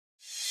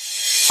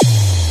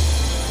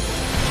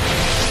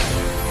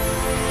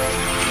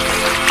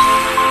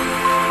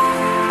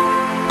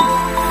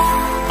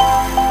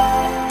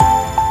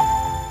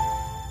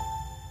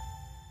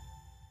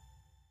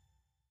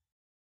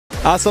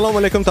Assalomu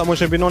alaykum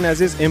tomoshabinoni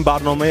aziz. این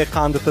برنامه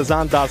قندتا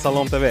زن در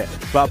سلام تv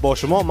و با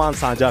شما من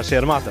سنجر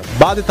شرماتov.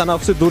 بعد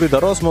تنفس دوری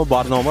دراز ما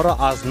برنامه را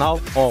از نو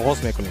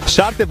آغاز میکنیم.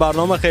 شرط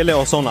برنامه خیلی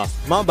آسان است.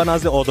 من به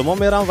نزد آدما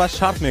میرم و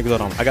شرط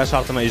میگذارم. اگر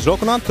شرط ما اجرا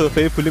کنن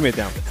تحفه پولی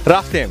میدم.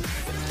 رفتیم.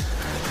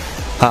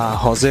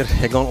 حاضر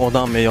یگان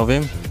آدم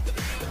مییابیم.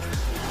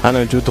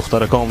 انا جو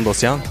دخترکام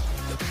دوستان.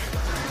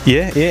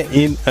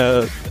 این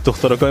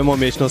دخترکای ما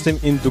میشناسیم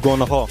این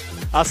دوگانه ها.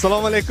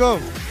 السلام علیکم.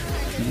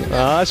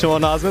 شما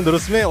نازمین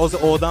درست می از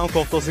آدم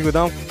کافتاسی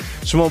بودم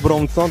شما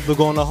برامتان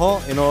دوگانه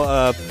ها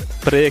اینا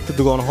پروژه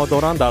دوگانه ها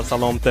دارن در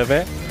سلام تv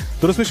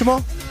درست می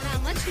شما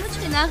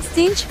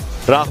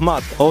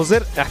رحمت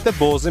حاضر احت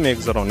بازی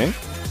میگذارونیم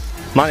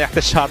من احت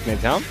شرط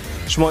میدم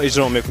شما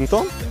اجرا میکنید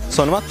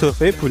سالمت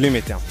تحفه پولی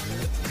میدم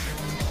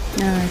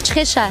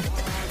چه شرط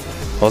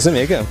حاضر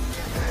میگم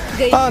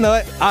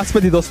نه اسب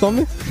دیداستان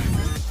می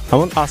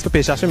همون اسب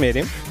پیشش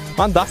میریم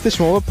من دست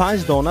شما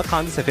 5 دانه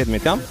قند سفید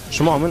میدم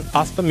شما همون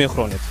اسب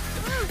میخورونید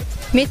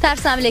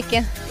میترسم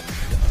لیکن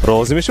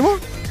راضی می شما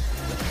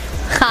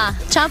ها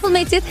چند پول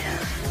میتید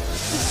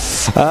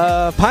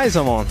 5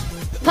 سومون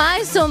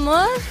 5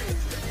 سومون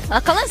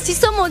اقلا 30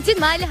 سومون دید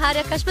مایلی هر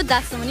یکش به 10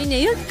 سومونی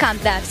نیو کم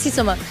در 30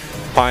 سومون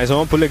 5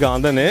 سومون پول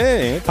گنده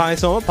نه 5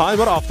 سومون 5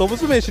 بار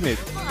اتوبوس میشینید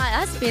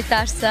اسب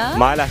میترسم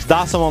مایلش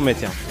 10 سومون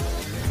میتیم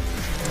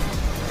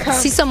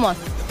 30 سومون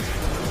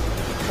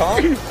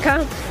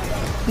کم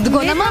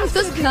دوگانه من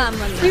توز کم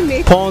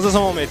 15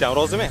 سومون میتیم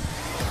راضی می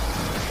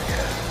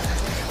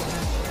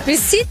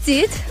رسید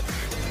دید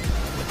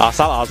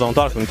اصل از آن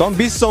طرف میتونم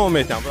 20 سومون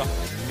میتیم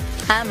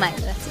ها مایل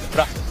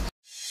رسید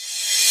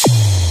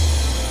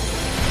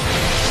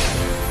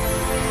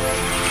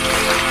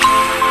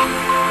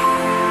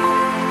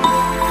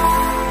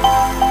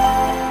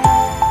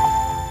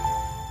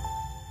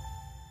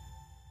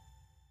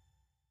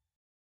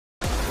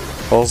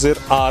حاضر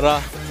آرا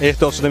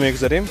احتیاط شده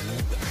میگذاریم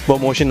با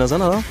ماشین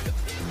نزن آرا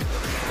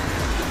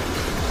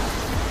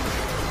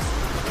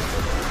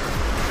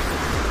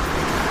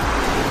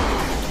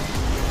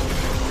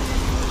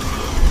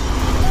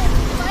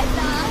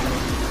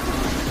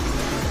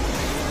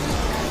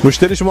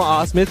مشتری شما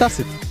اسب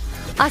میترسید؟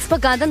 اسب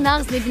گنده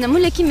نغز میبینم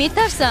لیکن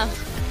میترسم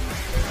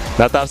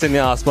نترسید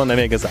نه اسب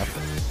نمیگذر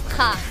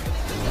ها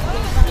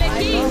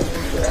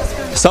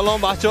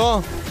سلام بچه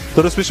ها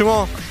درست به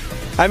شما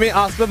همین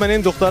اسب من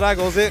این دخترک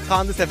حاضر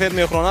قند سفید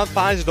میخوراند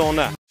 5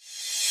 دانه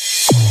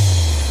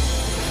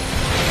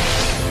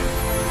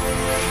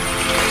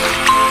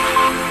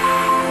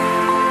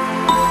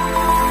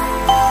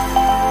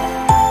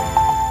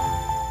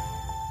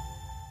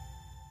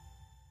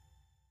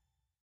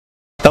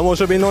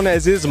تماشابینان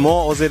عزیز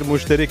ما حاضر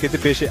مشتری که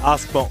پیش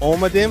اسب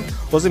آمدیم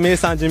حاضر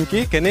میسنجیم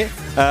که کنی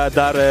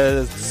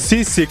در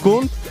 30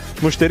 سکند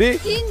مشتری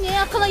این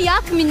نه اقلا 1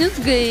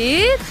 منوت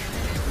گید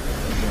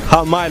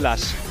ها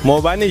مایلش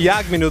ما بین 1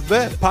 منوت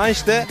به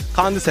 5 تا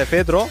قند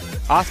سفید رو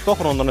اسب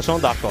خوراندنشان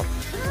در کار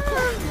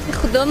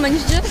خدا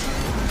منجر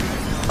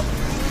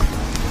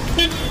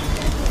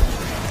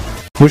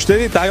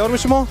مشتری تیار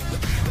میشه ما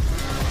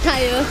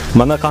تیار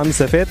من قند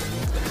سفید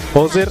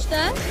حاضر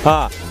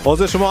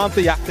حاضر شما هم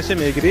تو یک تشه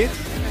میگیرید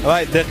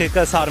و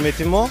دقیقه سر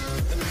میتیم ما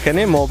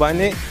کنی ما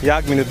بین 1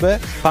 منوت به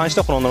 5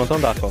 تا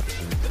خوراندنتان در کار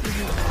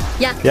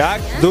 1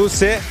 2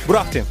 3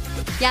 برفتیم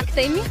 1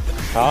 تایمی 1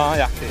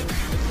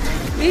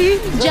 تایی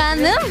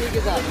جانم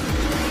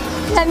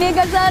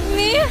نمیگذار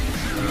می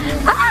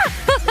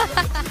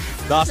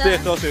دست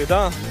احتیاط شدید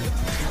ها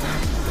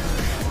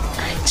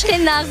چه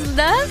نغز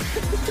دست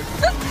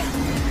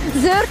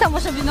زر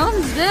تماشا بینان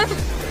زر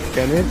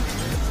کنید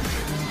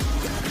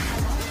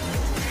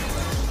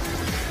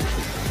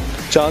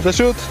چند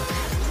شد؟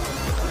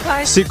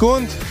 5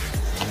 سکند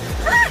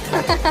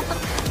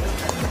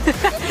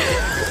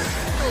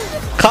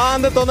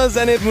قندتان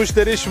زنید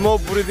مشتری شما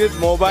بریدید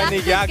ما بین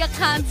یک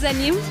قند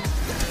زنیم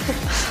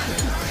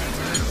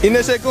این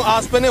نشه کن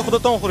اسب نه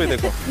خودتان خوریده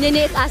کن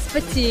نه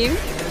اسب تیم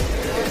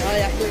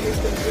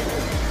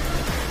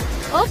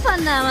اوفن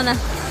نه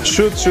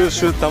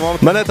شد تمام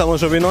من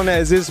تماشابینان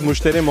عزیز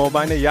مشتری ما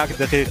بین 1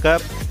 دقیقه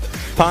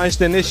 5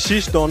 دانه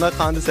 6 دانه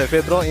قند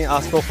سفید را این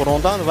اسب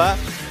خوراندن و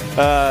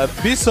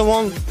 20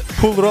 سومون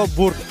پول را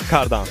برد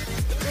کردن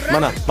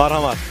من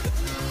مرحمت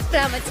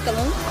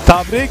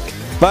تبریک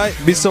و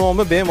 20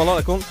 سومون به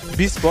مالا کن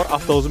 20 بار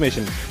اتوبوس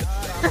میشین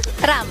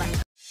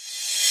رحمت